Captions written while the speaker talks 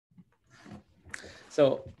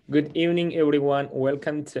So, good evening, everyone.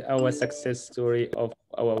 Welcome to our success story of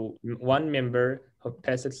our one member who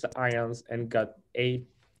passed the IELTS and got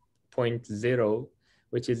 8.0,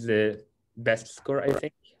 which is the best score, I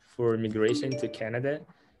think, for migration to Canada.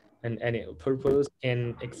 And any purpose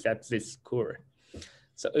can accept this score.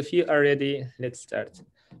 So, if you are ready, let's start.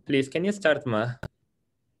 Please, can you start, Ma?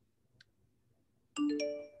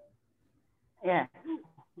 Yeah.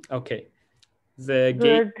 Okay. The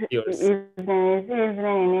Good gate is yours. evening. It's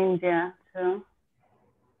evening in India, so.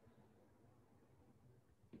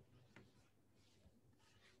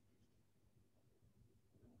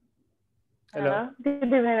 Hello. Good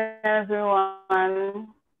evening, everyone.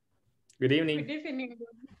 Good evening. Good evening.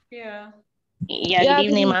 Yeah. Yeah, good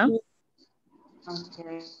evening, ma'am.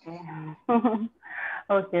 Okay.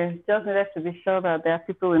 Okay, just needed to be sure that there are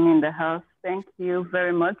people with me in the house. Thank you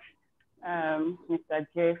very much, Mr.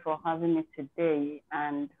 J, for having me today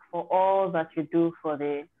and for all that you do for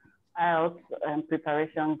the IELTS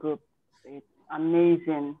preparation group. It's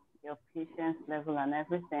amazing, your patience level and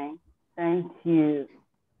everything. Thank you.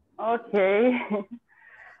 Okay.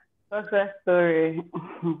 Success story.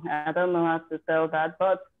 I don't know how to tell that,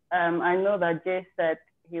 but I know that Jay said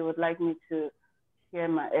he would like me to share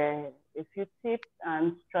a few tips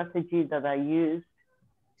and strategies that I used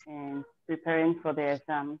in preparing for the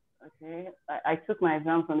exams. Okay, I took my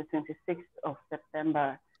exams on the 26th of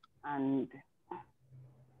September, and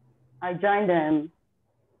I joined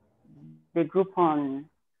the group on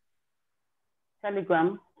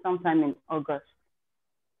Telegram sometime in August.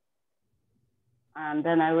 And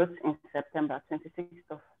then I wrote in September,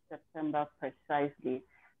 26th of September precisely.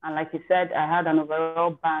 And like you said, I had an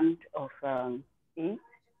overall band of 8,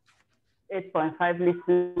 8.5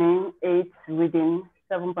 listening, 8 reading,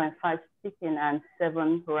 7.5 speaking, and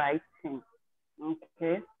 7 writing.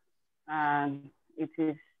 Okay. And it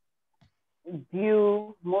is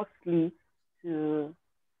due mostly to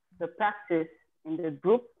the practice in the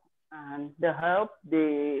group and the help,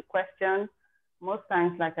 the questions. Most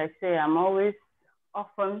times, like I say, I'm always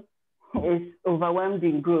often is overwhelmed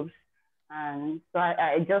in groups. And so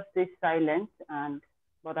I just stay silent,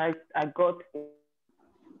 but I got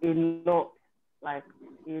a lot, like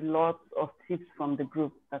a lot of tips from the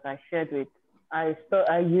group that I shared with. I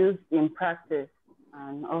used in practice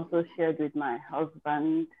and also shared with my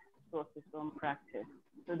husband, so his own practice.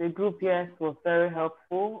 So the group, yes, was very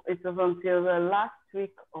helpful. It was until the last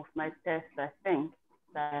week of my test, I think,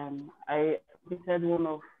 that I completed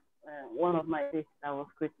one of my tests that was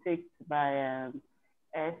critiqued by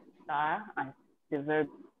S Star and the very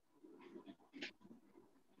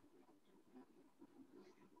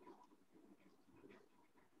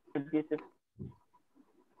beautiful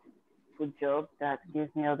job that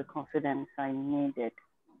gives me all the confidence I needed.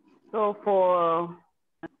 So for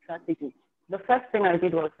strategy, the first thing I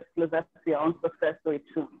did was closer to your own success story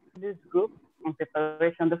too. This group in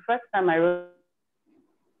preparation, the first time I wrote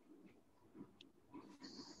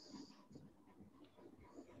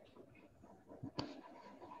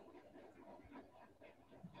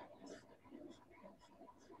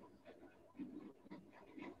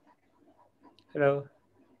Hello.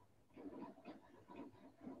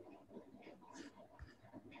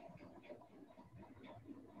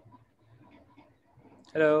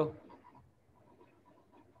 Hello.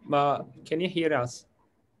 Ma, can you hear us?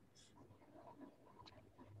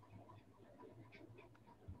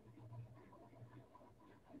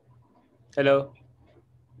 Hello.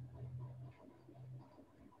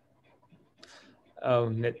 Oh,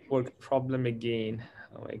 network problem again.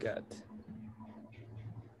 Oh my God.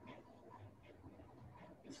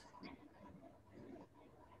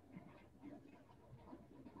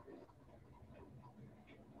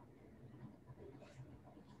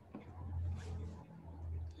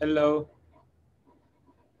 Hello.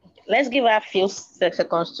 Let's give her a few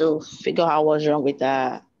seconds to figure out what's wrong with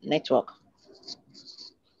the network.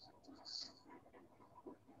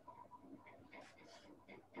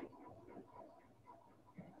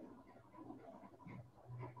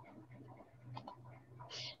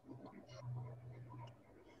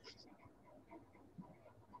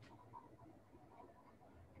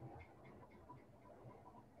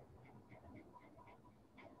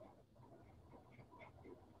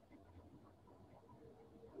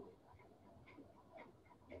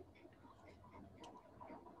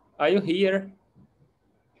 Are you here?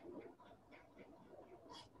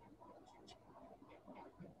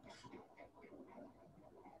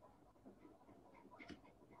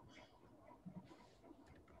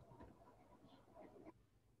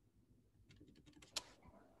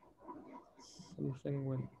 Something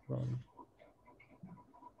went wrong.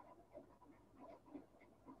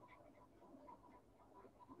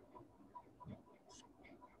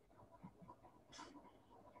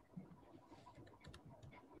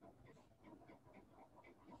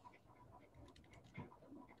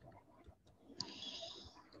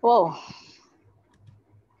 Whoa.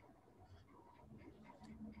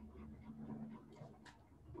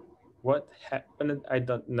 What happened? I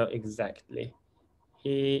don't know exactly.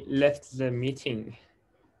 He left the meeting.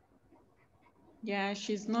 Yeah,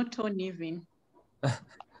 she's not on even.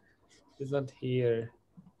 She's not here.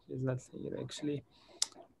 She's not here actually.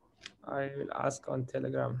 I will ask on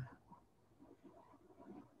Telegram.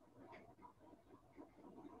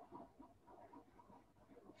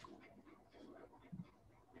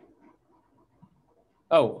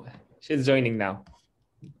 Oh, she's joining now.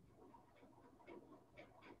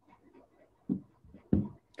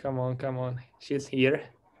 Come on, come on. She's here.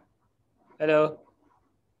 Hello.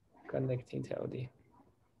 Connecting to Audi.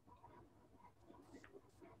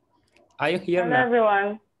 Are you here Hello, now?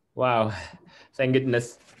 everyone. Wow. Thank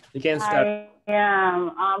goodness. You can start. I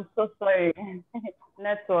am. I'm so sorry.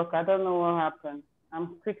 Network, I don't know what happened.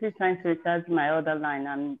 I'm quickly trying to recharge my other line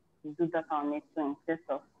and do that on it too in case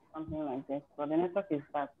of something like this. But the network is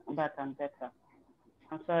back and better.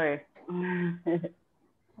 I'm sorry.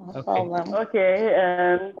 No problem.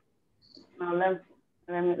 Okay. Now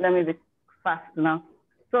let me be fast now.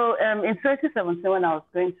 So in 2017, when I was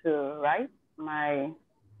going to write, my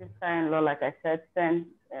sister-in-law, like I said, sent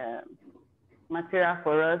material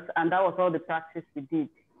for us, and that was all the practice we did.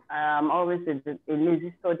 I'm always a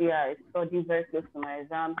lazy studier. I study very close to my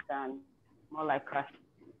exams and more like crash.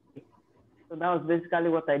 So that was basically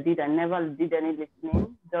what I did. I never did any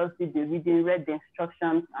listening, just did the reading, read the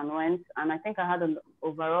instructions and went. And I think I had an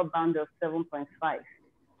overall band of 7.5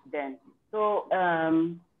 then. So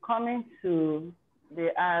coming to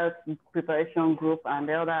the IELTS preparation group and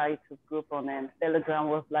the other IELTS group on Telegram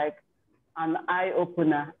was like an eye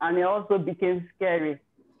opener, and it also became scary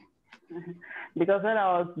because when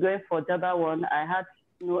I was going for the other one, I had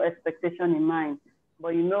no expectation in mind.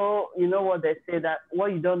 But you know what they say, that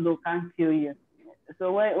what you don't know can't kill you.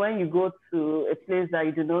 So when you go to a place that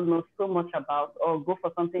you do not know so much about, or go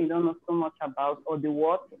for something you don't know so much about, or the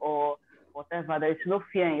what, or whatever, there is no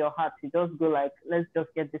fear in your heart. You just go like, let's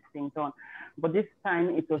just get this thing done. But this time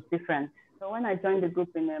it was different. So when I joined the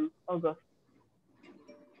group in August,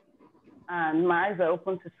 and my eyes were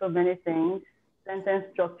open to so many things, sentence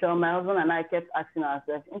structure, my husband and I kept asking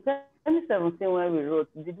ourselves, in 2017 when we wrote,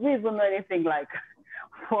 did we even know anything like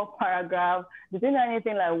 4 paragraphs? Did we know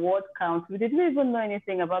anything like word counts? Did we even know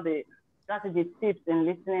anything about the strategy tips in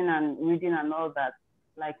listening and reading and all that?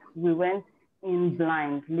 Like we went in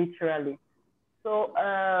blind, literally. So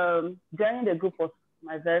joining the group was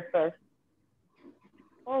my very first.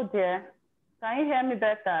 Oh dear, can you hear me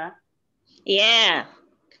better? Yeah.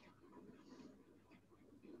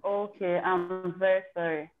 Okay, I'm very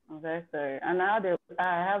sorry. I'm very sorry. And I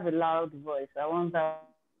have a loud voice. I wonder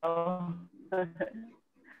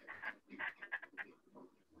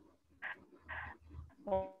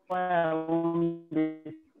why I won't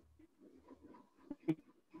be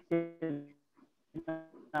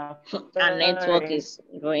Our network sorry. is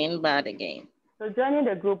going bad again. So joining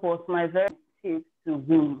the group was my very tip to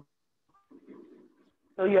win.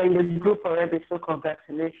 So you're in the group already, so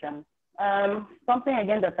congratulations. Something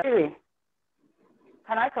again that can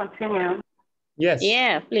I continue? Yes.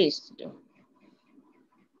 Yeah, please do.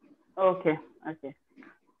 Okay.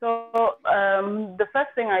 So the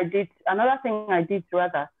first thing I did, another thing I did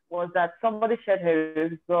rather, was that somebody shared her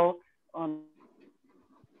results on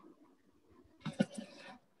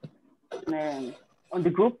the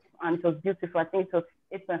group, and it was beautiful. I think it was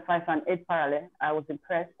 8.5 and 8 parallel. I was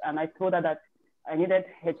impressed, and I told her that I needed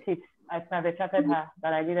her tips. I private chatted her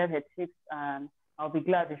that I needed her tips, and I'll be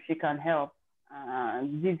glad if she can help.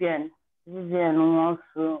 Vivian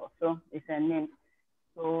also is her name.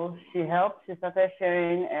 So she helped. She started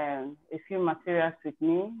sharing a few materials with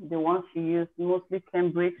me. The ones she used, mostly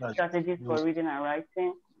Cambridge strategies for reading and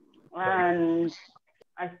writing. And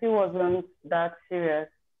I still wasn't that serious.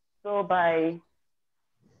 So by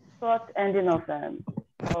short ending of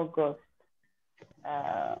August,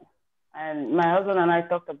 and my husband and I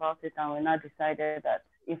talked about it, and we now decided that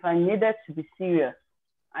if I needed to be serious,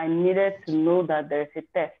 I needed to know that there's a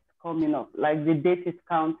test coming up, like the date is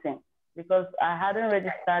counting, because I hadn't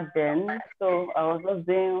registered then. So I was just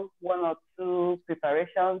doing 1 or 2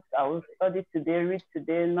 preparations. I would study today, read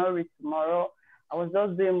today, not read tomorrow. I was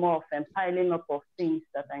just doing more of piling up of things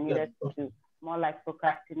that I needed to do, more like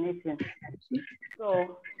procrastinating.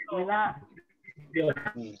 So we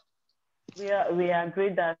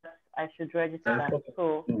agreed that I should register.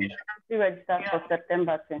 So we registered for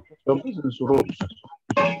September 26th.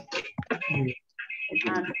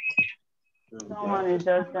 And someone is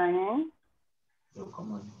just joining.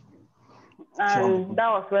 And that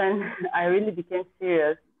was when I really became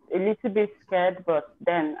serious. a little bit scared, but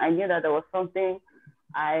then I knew that there was something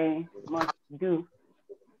I must do.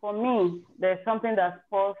 For me, there's something that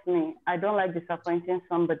spoils me. I don't like disappointing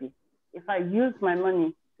somebody. If I use my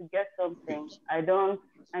money to get something, I don't,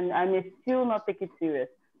 and I may still not take it serious.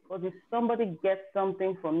 But if somebody gets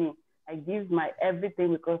something from me, I give my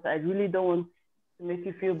everything because I really don't want to make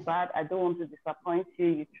you feel bad. I don't want to disappoint you.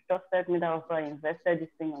 You trusted me. That was why I invested this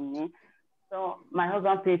thing on me. So my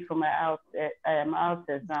husband paid for my out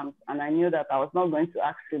exams, and I knew that I was not going to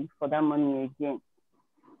ask him for that money again.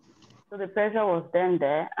 So the pressure was then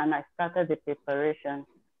there, and I started the preparation.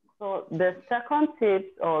 So the second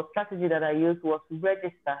tip or strategy that I used was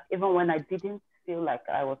register. Even when I didn't feel like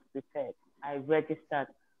I was prepared, I registered.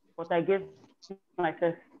 But I gave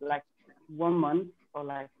myself like 1 month or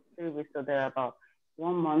like 3 weeks or thereabout.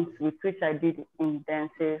 1 month with which I did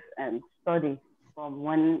intensive and study from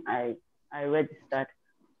when I registered.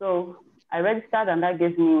 So I registered, and that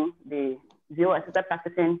gave me the zero. I started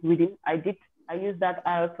practicing reading. I used that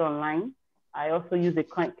Ielts online. I also use the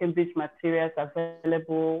Cambridge materials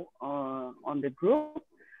available on the group.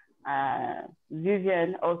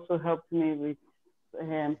 Vivian also helped me with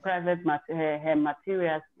private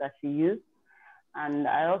materials that she used. And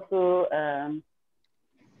I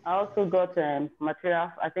also got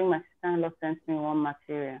material. I think my sister-in-law sent me one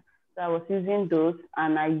material. So I was using those,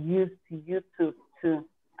 and I used YouTube too.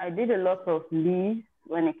 I did a lot of leads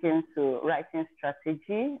when it came to writing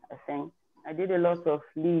strategy, I think. I did a lot of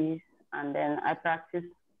leads, and then I practiced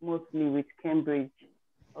mostly with Cambridge.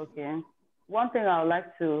 Okay. One thing I would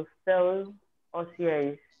like to tell us here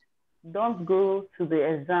is don't go to the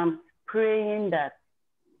exam praying that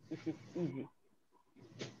it is easy.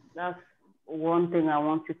 That's one thing I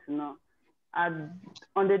want you to know.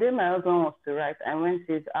 On the day my husband was to write, I went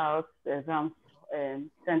to his out exam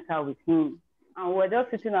center with him. And we were just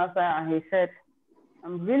sitting outside, and he said,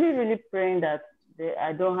 I'm really, really praying that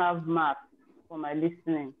I don't have maps for my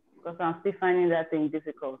listening because I'm still finding that thing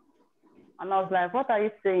difficult. And I was like, what are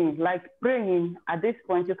you saying? Like praying at this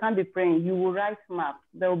point, you can't be praying. You will write maps.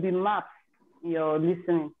 There will be maps in your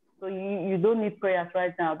listening. So you don't need prayers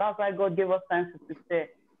right now. That's why God gave us time to prepare.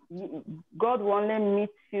 God will only meet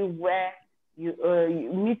you where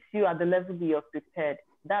meets you at the level you're prepared.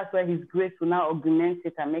 That's where his grace will now augment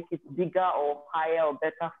it and make it bigger or higher or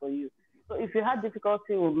better for you. So if you had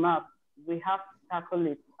difficulty with maps, we have to tackle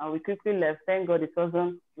it. And we quickly left. Thank God it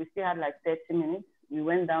wasn't, we still had like 30 minutes. We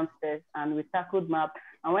went downstairs and we tackled map.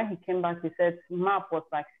 And when he came back, he said map was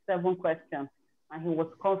like 7 questions. And he was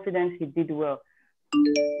confident he did well.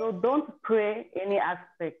 So don't pray any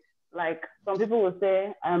aspect. Like some people will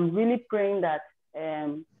say, I'm really praying that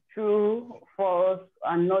true, false,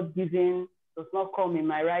 and not giving does not come in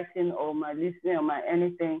my writing or my listening or my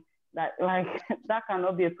anything. That like that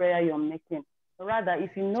cannot be a prayer you're making. Rather,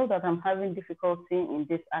 if you know that I'm having difficulty in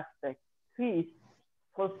this aspect, please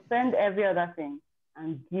suspend every other thing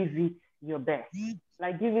and give it your best.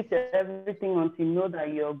 Like give it everything until you know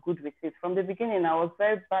that you're good with it. From the beginning, I was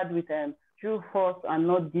very bad with true, false, and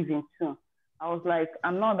not giving too. I was like,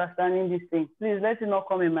 I'm not understanding this thing. Please let it not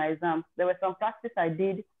come in my exam. There was some practice I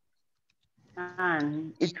did,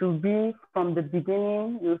 and it will be from the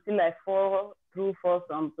beginning. You'll see like 4 true, false,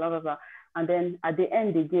 and blah, blah, blah. And then at the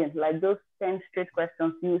end again, like those 10 straight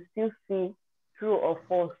questions, you will still see true or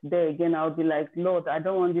false there again. I'll be like, Lord, I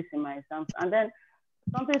don't want this in my exams. And then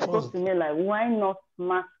something spoke to me like, why not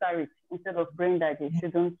master it instead of praying that it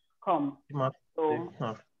shouldn't come? So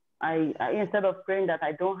I instead of praying that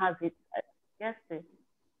I don't have it, yes, please.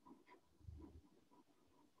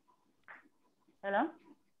 Hello?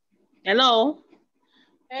 Hello.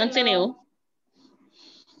 Continue.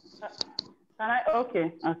 Can I?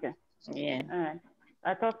 Okay. Yeah. All right.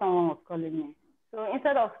 I thought someone was calling me. So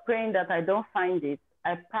instead of praying that I don't find it,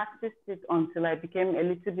 I practiced it until I became a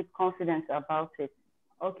little bit confident about it.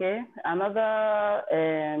 Okay. Another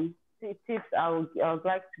tips I would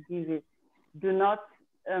like to give is do not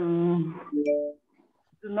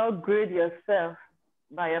grade yourself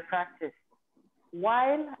by your practice.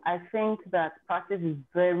 While I think that practice is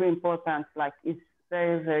very important, like it's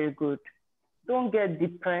very, very good, don't get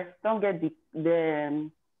depressed, don't get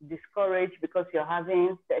discouraged because you're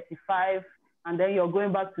having 35 and then you're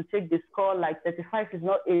going back to check the score, like 35 is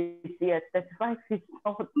not 80 yet, 35 is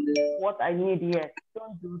not what I need yet.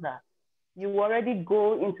 Don't do that. You already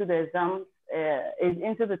go into the exam,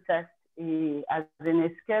 into the test as an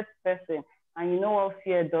escaped person, and you know what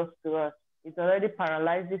fear does to us. It already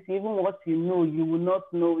paralyzes. Even what you know, you will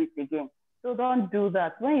not know it again. So don't do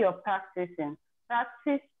that. When you're practicing,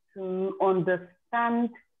 practice to understand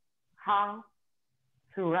how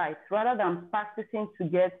to write rather than practicing to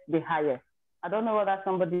get the highest. I don't know whether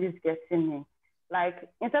somebody is getting me. Like,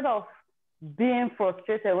 instead of being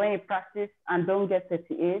frustrated when you practice and don't get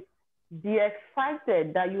 38, be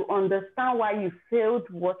excited that you understand why you failed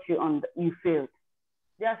what you failed.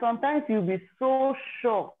 There are sometimes you'll be so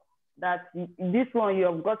sure that this one you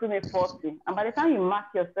have gotten a 40, and by the time you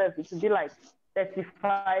mark yourself, it will be like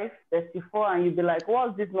 35, 34, and you'll be like,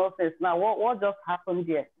 what's this nonsense now? What just happened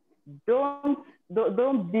here? Don't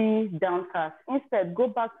don't be downcast. Instead, go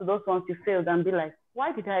back to those ones you failed and be like,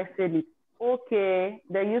 why did I fail it? Okay,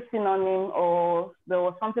 they used synonym, or there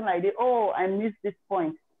was something like this. Oh, I missed this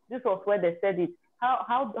point. This was where they said it.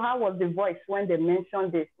 How was the voice when they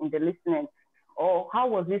mentioned this in the listening? Or how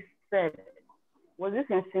was this said? Was this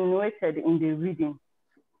insinuated in the reading?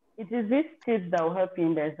 It is these tips that will help you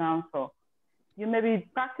in the exam. So you may be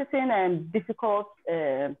practicing difficult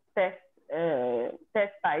test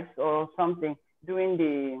types or something during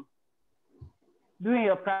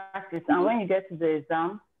your practice, and when you get to the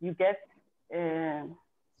exam, you get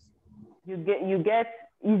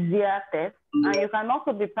easier tests, and you can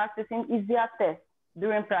also be practicing easier tests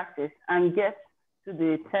during practice and get to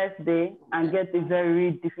the test day and get a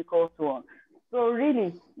very difficult one. So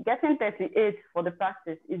really, getting 38 for the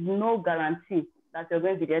practice is no guarantee that you're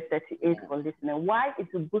going to get 38 for listening. Why? It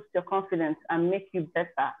will boost your confidence and make you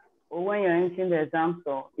better. Or when you're entering the exam,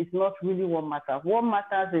 so it's not really what matters. What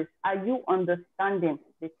matters is, are you understanding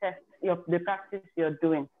the test, the practice you're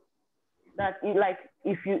doing? That like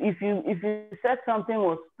if you said something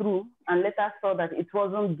was true and later saw that it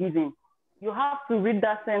wasn't given, you have to read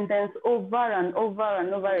that sentence over and over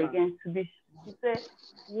and over again to say,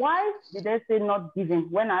 why did they say not given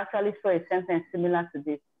when I actually saw a sentence similar to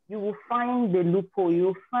this? You will find the loophole, you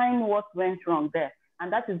will find what went wrong there.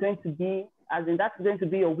 And that is going to be, that's going to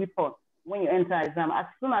be your weapon when you enter exam. As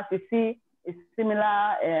soon as you see a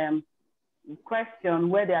similar question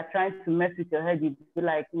where they are trying to mess with your head, you be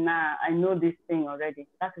like, nah, I know this thing already.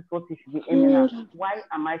 That is what you should be aiming at. Why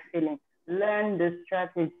am I failing? Learn the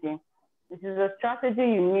strategy. This is a strategy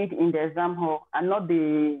you need in the exam hall, and not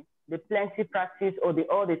the plenty practice or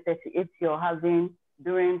all the 38 you're having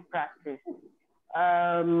during practice.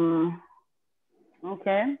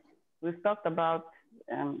 Okay, we've talked about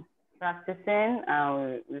practicing,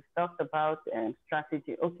 we've talked about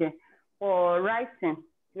strategy. Okay, for writing,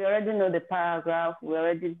 we already know the paragraph, we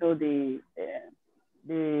already know the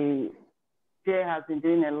Jay has been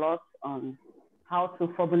doing a lot on how to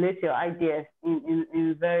formulate your ideas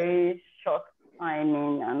in very short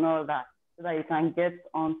timing and all that, so that you can get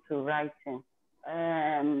on to writing.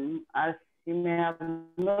 As you may have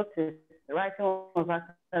noticed, writing was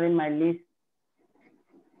actually my list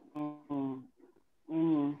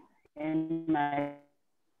in my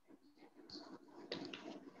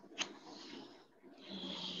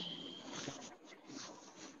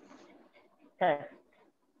test,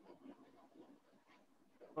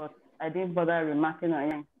 but I didn't bother remarking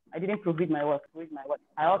on it. I didn't proofread my work.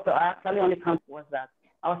 I actually only count was that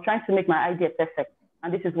I was trying to make my idea perfect,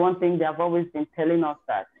 and this is one thing they have always been telling us,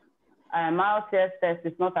 that IELTS test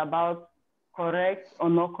is not about correct or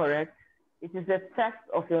not correct. It is a test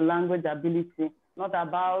of your language ability, not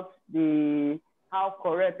about how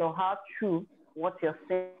correct or how true what you're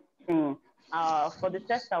saying. For the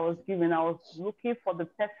test I was given, I was looking for the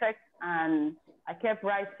perfect, and I kept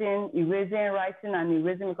writing, writing and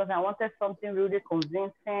erasing, because I wanted something really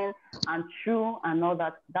convincing and true and all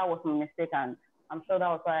that. That was my mistake, and I'm sure that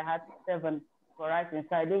was why I had 7 for writing.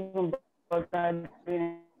 So I didn't even bother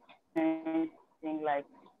doing anything like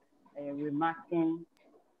remarking.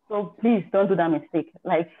 So please don't do that mistake.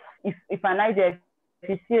 Like if an idea, if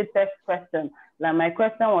you see a text question, like my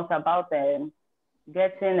question was about getting,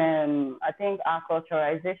 I think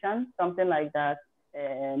acculturation, something like that,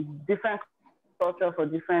 different culture for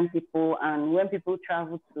different people, and when people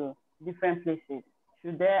travel to different places,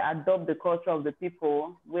 should they adopt the culture of the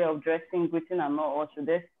people, way of dressing, greeting and all, or should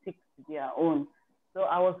they stick to their own? So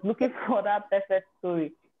I was looking for that perfect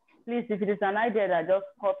story. Please, if it is an idea that just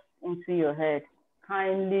pops into your head,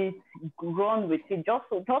 kindly run with it. Just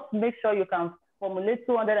make sure you can formulate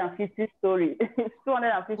 250 stories,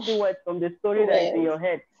 250 words from the story that is in your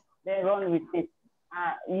head. Then run with it.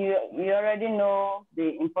 You already know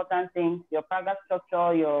the important things, your paragraph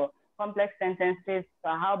structure, your complex sentences,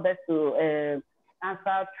 how best to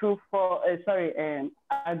answer true for,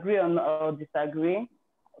 agree or disagree.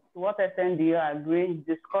 To what extent do you agree?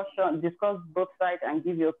 Discuss both sides and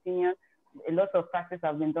give your opinion. A lot of practice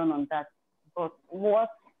has been done on that. But what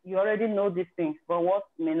you already know these things, but what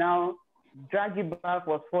may now drag you back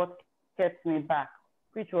was what kept me back,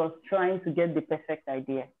 which was trying to get the perfect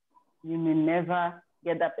idea. You may never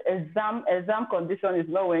get that. Exam condition is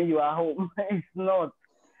not when you are home. It's not.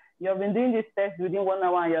 You have been doing this test within 1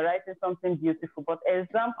 hour and you're writing something beautiful, but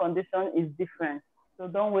exam condition is different. So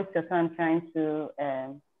don't waste your time trying to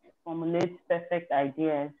formulate perfect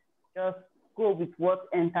ideas. Just go with what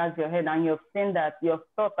enters your head, and you've seen that, you've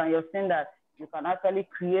thought, and you've seen that you can actually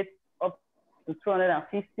create up to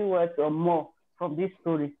 250 words or more from this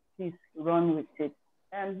story. Please run with it.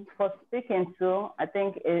 And for speaking too, I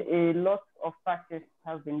think a lot of practice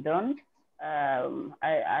has been done.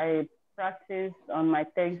 I practiced on my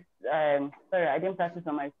text. Sorry, I didn't practice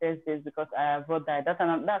on my test days because I avoid that. That's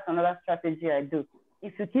another strategy I do.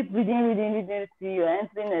 If you keep reading, till you're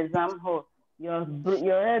entering exam hall, your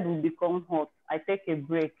head will become hot. I take a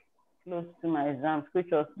break close to my exams,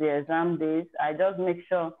 which was the exam days. I just make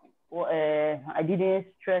sure I didn't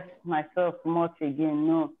stress myself much again.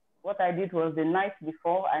 No, what I did was the night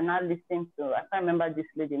before, I now listened to, I can't remember this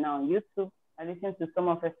lady now on YouTube. I listened to some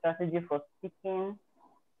of her strategy for speaking,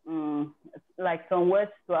 like some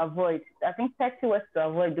words to avoid. I think 30 words to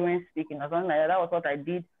avoid during speaking or something like that. That was what I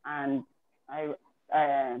did, and I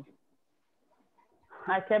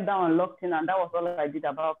kept that on locked in, and that was all I did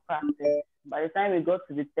about practice. By the time we got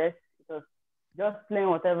to the test, it was just playing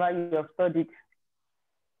whatever you have studied.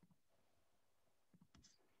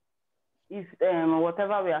 If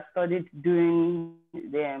whatever we have studied during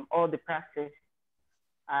all the practice,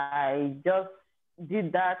 I just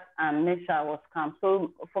did that and made sure I was calm.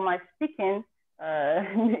 So for my speaking,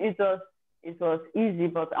 it was easy,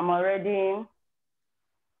 but I'm already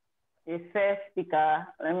a first speaker.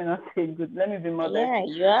 Let me not say good. Let me be modest. Yeah,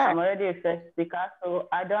 you are. I'm already a first speaker, so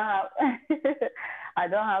I don't have I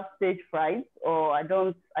don't have stage fright, or I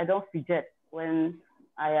don't fidget when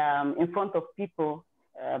I am in front of people.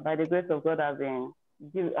 By the grace of God, I've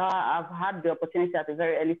had the opportunity at a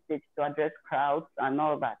very early stage to address crowds and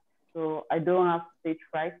all that. So I don't have stage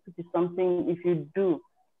fright, which is something, if you do,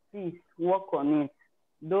 please work on it.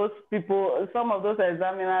 Those people, some of those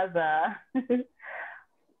examiners are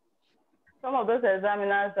are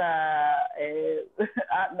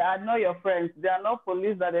not your friends. They are not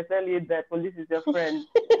police that they tell you that police is your friend.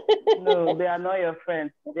 No, they are not your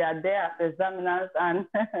friends. They are there as examiners, and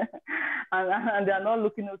and they are not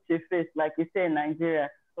looking at your face like you say in Nigeria.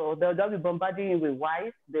 So they'll just be bombarding you with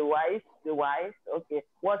wives, the wives. Okay,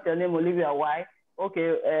 what's your name, Olivia? Why?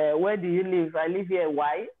 Okay, where do you live? I live here.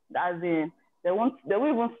 Why? As in, they won't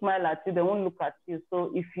even smile at you. They won't look at you.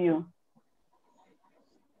 So if you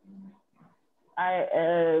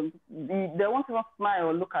they won't even smile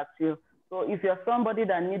or look at you. So if you're somebody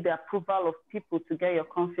that needs the approval of people to get your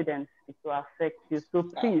confidence, it will affect you. So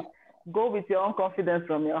please go with your own confidence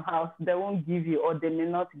from your house. They won't give you, or they may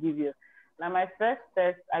not give you. Like my first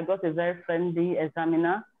test, I got a very friendly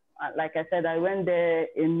examiner. Like I said, I went there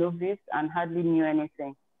a novice and hardly knew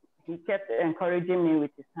anything. He kept encouraging me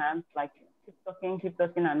with his hands, like keep talking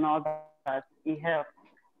and all that. He helped.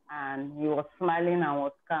 And he was smiling and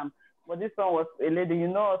was calm. But this one was a lady. You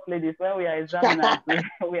know us ladies, when we are examiners,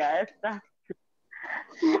 we are extra.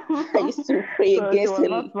 I used to pray So against she was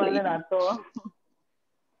not smiling at all.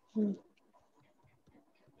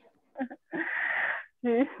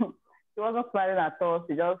 She wasn't smiling at all.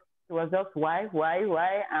 She was just why,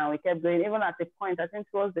 and we kept going. Even at a point, I think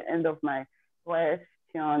towards the end of my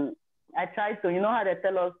question, I tried to, you know how they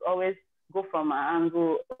tell us always go from an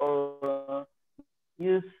angle or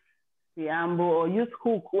use preamble or use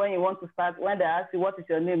hook when you want to start. When they ask you what is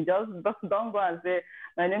your name, just don't go and say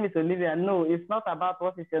my name is Olivia. No, it's not about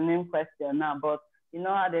what is your name question now, but you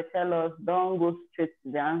know how they tell us, don't go straight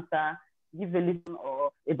to the answer. Give a little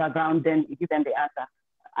or a background, then you give them the answer.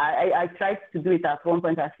 I tried to do it at one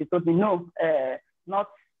point, and she told me no, not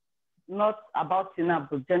about you now,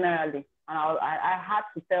 but generally. And I had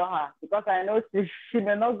to tell her, because I know she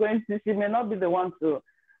may not be the one to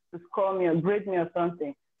score me or grade me or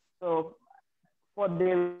something. So for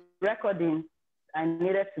the recording, I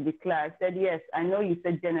needed to be clear. I said, yes, I know you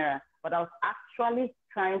said general, but I was actually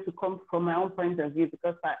trying to come from my own point of view,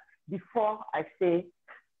 because before I say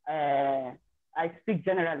I speak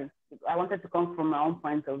generally, I wanted to come from my own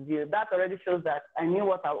point of view. That already shows that I knew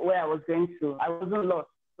where I was going to. I wasn't lost.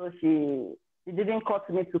 So she didn't call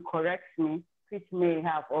to me to correct me, which may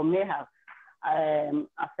have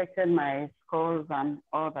affected my scores and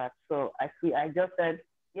all that. So I just said,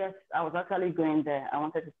 yes, I was actually going there. I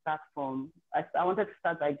wanted to start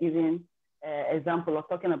by giving an example of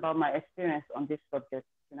talking about my experience on this subject.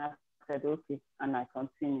 And I said, okay, and I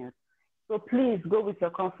continued. So please go with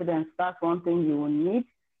your confidence. That's one thing you will need.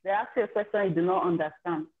 They ask you a question you do not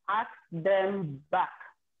understand. Ask them back.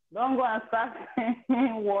 Don't go and start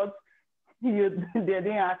saying what they didn't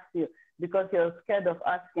ask you. because you're scared of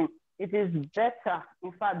asking. It is better,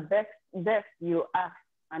 in fact, best you ask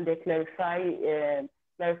and they clarify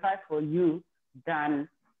for you than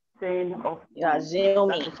saying of That's me.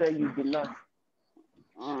 that is where you belong.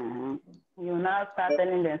 You now start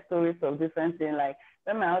telling them stories of different things. Like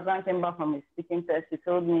when my husband came back from his speaking test, he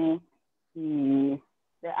told me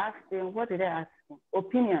they asked him, what did they ask him?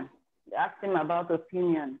 Opinion. They asked him about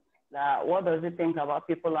opinion. What does he think about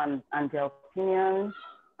people and their opinions?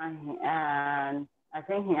 And I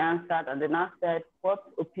think he answered, and then I said, what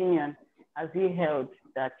opinion has he held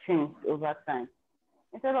that changed over time?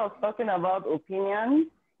 Instead of talking about opinions,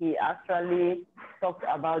 he actually talked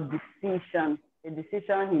about decision, a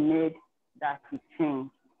decision he made that he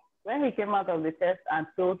changed. When he came out of the test and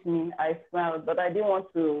told me, I smiled, but I didn't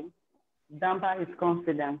want to damper his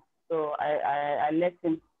confidence. So I let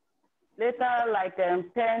him. Later, like 10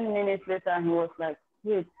 minutes later, he was like,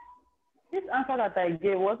 wait, this answer that I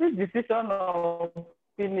gave, was it decision or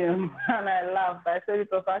opinion? And I laughed. I said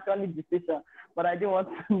it was actually decision, but I didn't want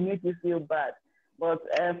to make you feel bad. But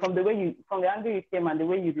from the angle you came and the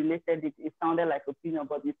way you related it, it sounded like opinion,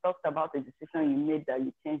 but you talked about the decision you made that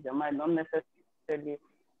you changed your mind, not necessarily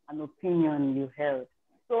an opinion you held.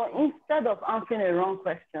 So instead of answering a wrong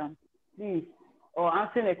question, please, or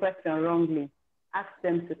answering a question wrongly, ask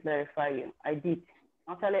them to clarify you. I did.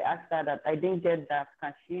 Actually asked her that I didn't get that.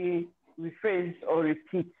 Can she rephrase or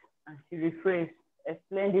repeat? And she rephrased,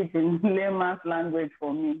 explained it in layman's language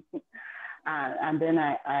for me. And then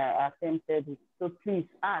I attempted it. So please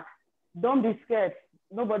ask. Don't be scared.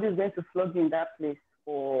 Nobody's going to flog you in that place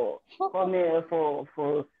for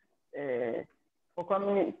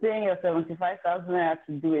coming paying your 75,000 naira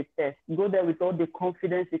to do a test. Go there with all the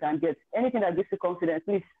confidence you can get. Anything that gives you confidence,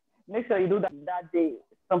 please make sure you do that day.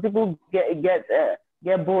 Some people get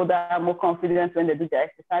bolder, more confident when they do their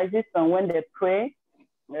exercises. Some when they pray.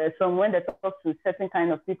 Some when they talk to certain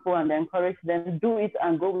kind of people and they encourage them, do it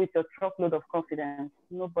and go with your truckload of confidence.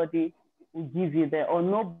 Nobody will give you there, or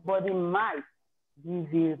nobody might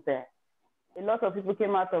give you there. A lot of people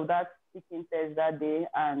came out of that speaking test that day,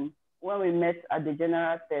 and when we met at the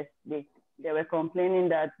general test, they were complaining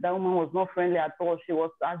that that woman was not friendly at all. She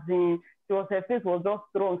was her face was just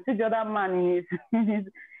thrown. See the other man in his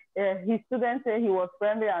students say he was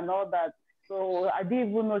friendly and all that. So I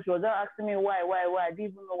didn't even know. She was just asking me why. I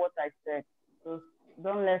didn't even know what I said. So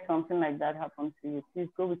don't let something like that happen to you. Please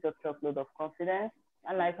go with your truckload of confidence.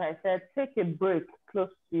 And like I said, take a break close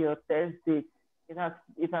to your test date. It has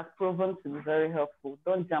proven to be very helpful.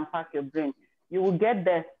 Don't jam pack your brain. You will get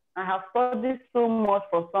there. I have studied so much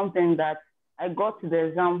for something that I got to the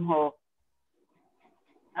exam hall.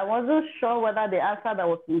 I wasn't sure whether the answer that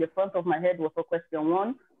was in the front of my head was for question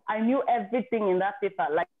 1. I knew everything in that paper.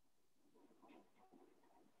 Like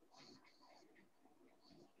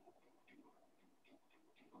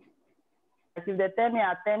if they tell me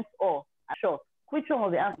attempt or sure, which one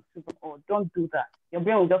was the answer to? Oh, don't do that. Your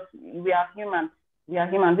brain will just, we are humans.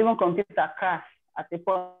 Even computer crash at a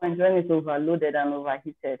point when it's overloaded and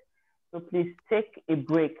overheated. So please take a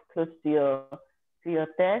break close to your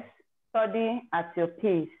test. Study at your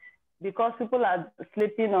pace. Because people are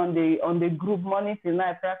sleeping on the group morning till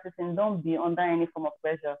night practicing, don't be under any form of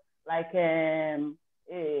pressure. Like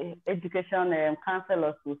education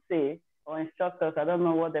counselors will say, or instructors, I don't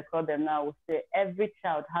know what they call them now, will say every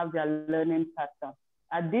child has their learning pattern.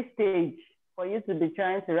 At this stage, for you to be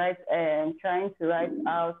trying to write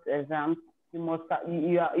out exams,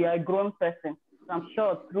 you are a grown person. So I'm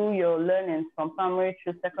sure through your learning from primary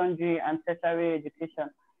to secondary and tertiary education,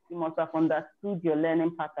 you must have understood your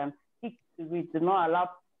learning pattern. Stick to it. Do not allow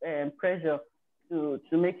pressure to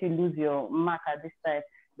make you lose your mark at this time.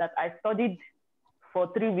 That I studied for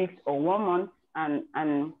 3 weeks or 1 month and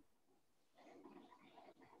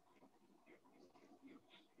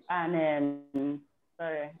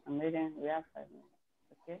sorry, I'm reading. We have 5 minutes.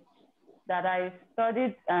 Okay. That I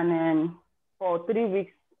studied and for 3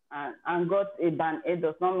 weeks and got a band 8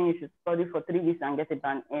 does not mean you should study for 3 weeks and get a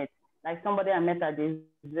band 8. Like somebody I met at the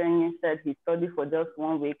venue said he studied for just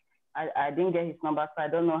 1 week. I didn't get his number, so I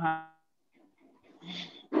don't know how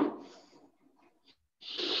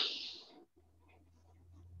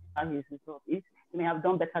his result is. He may have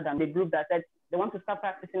done better than the group that said they want to start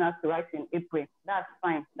practicing as to write in April. That's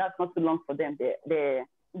fine. That's not too long for them.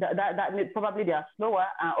 Probably they are slower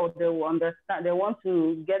or they will understand. They want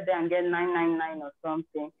to get there and get 999 or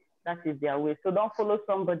something. That is their way. So don't follow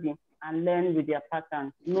somebody and learn with their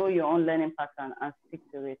pattern. Know your own learning pattern and stick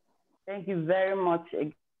to it. Thank you very much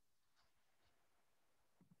again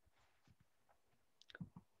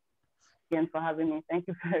for having me. Thank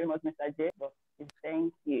you very much, Mr. J.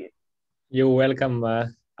 Thank you. You're welcome,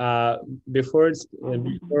 Before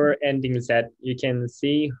ending that, you can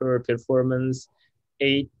see her performance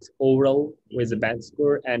 8 overall with a band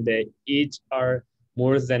score, and each are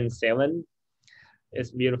more than 7.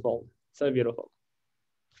 It's beautiful, so beautiful.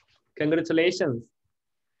 Congratulations.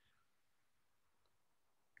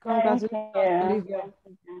 Congratulations, Olivia.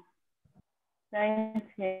 Thank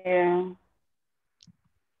you.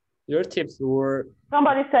 Your tips were...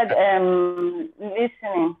 Somebody said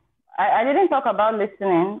listening. I didn't talk about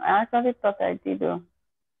listening. I actually thought I did. Though.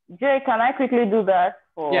 Jay, can I quickly do that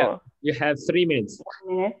for... Yeah, you have 3 minutes.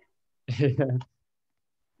 1 minute?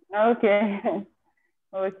 Okay.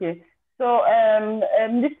 Okay. So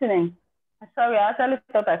listening. Sorry, I actually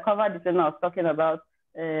thought I covered it when I was talking about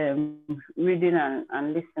reading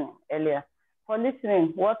and listening earlier. For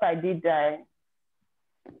listening, what I did, I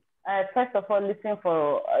first of all listen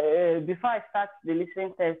for, before I start the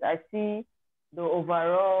listening test, I see the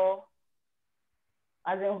overall,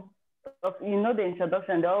 as in, you know, the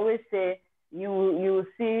introduction, they always say, you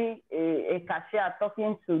see a cashier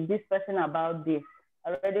talking to this person about this.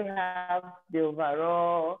 I already have the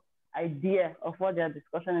overall idea of what their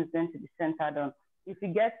discussion is going to be centered on. If you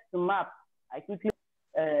get to map, I quickly,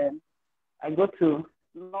 I go to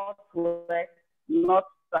northwest, north,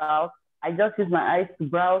 south. I just use my eyes to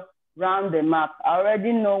browse around the map. I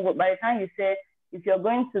already know, by the time you say, if you're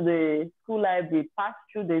going to the school library, pass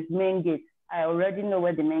through the main gate, I already know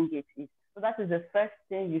where the main gate is. So that is the first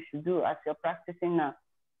thing you should do as you're practicing now.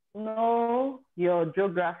 Know your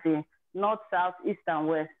geography, north, south, east, and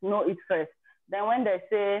west. Know it first. Then when they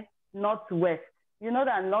say northwest, you know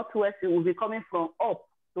that northwest will be coming from up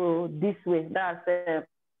to this way. That's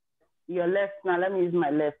your left. Now let me use my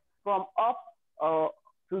left. From up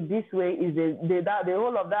to this way is the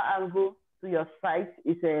whole of that angle to your side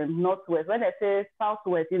is northwest. When I say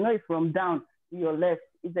southwest, you know it's from down to your left.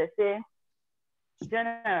 If they say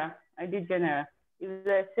general, I did general. If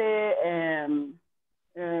they say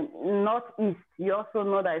northeast, you also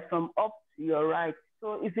know that it's from up to your right.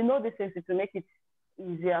 So if you know these things, it will make it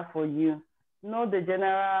easier for you. Know the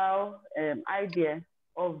general idea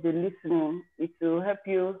of the listening. It will help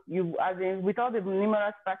you. As in, with all the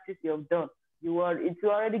numerous practice you've done, it will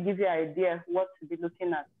already give you an idea what to be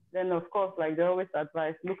looking at. Then, of course, like they always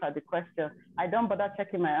advise, look at the question. I don't bother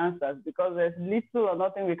checking my answers because there's little or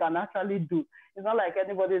nothing we can actually do. It's not like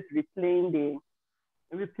anybody is replaying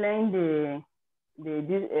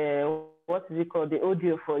what is it called, the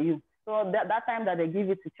audio for you. So that time that they give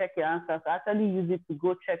you to check your answers, actually use it to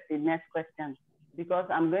go check the next question because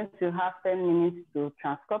I'm going to have 10 minutes to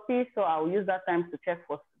transcopy. So I'll use that time to check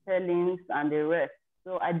for spellings and the rest.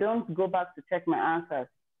 So I don't go back to check my answers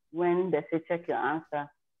when they say check your answer.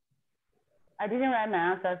 I didn't write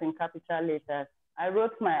my answers in capital letters. I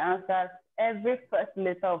wrote my answers. Every first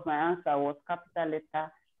letter of my answer was capital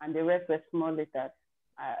letter and the rest were small letters.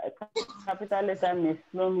 Capital letter may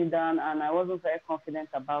slow me down and I wasn't very confident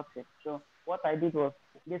about it. So what I did was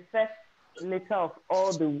the first letter of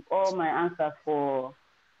all my answers for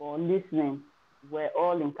listening were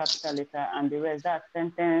all in capital letter and the rest, that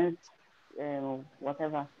sentence,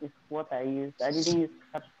 whatever is what I used. I didn't use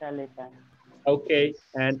capital letter. Okay,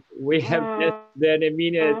 and we have less than a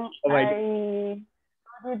minute. Oh my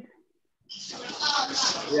God.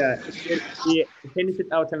 Yeah, it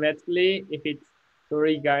finishes automatically. If it's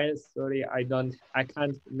sorry guys, sorry, I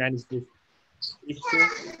can't manage this issue.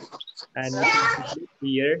 And we can complete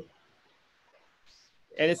here.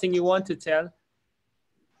 Anything you want to tell?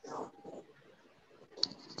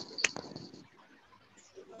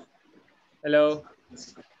 Hello.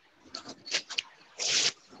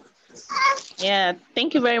 Yeah,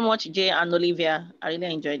 thank you very much, Jay and Olivia. I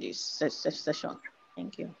really enjoyed this session.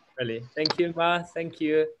 Thank you. Really, thank you, Ma. Thank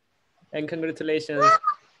you, and congratulations.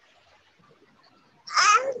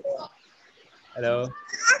 Hello.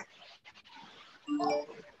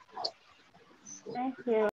 Thank you.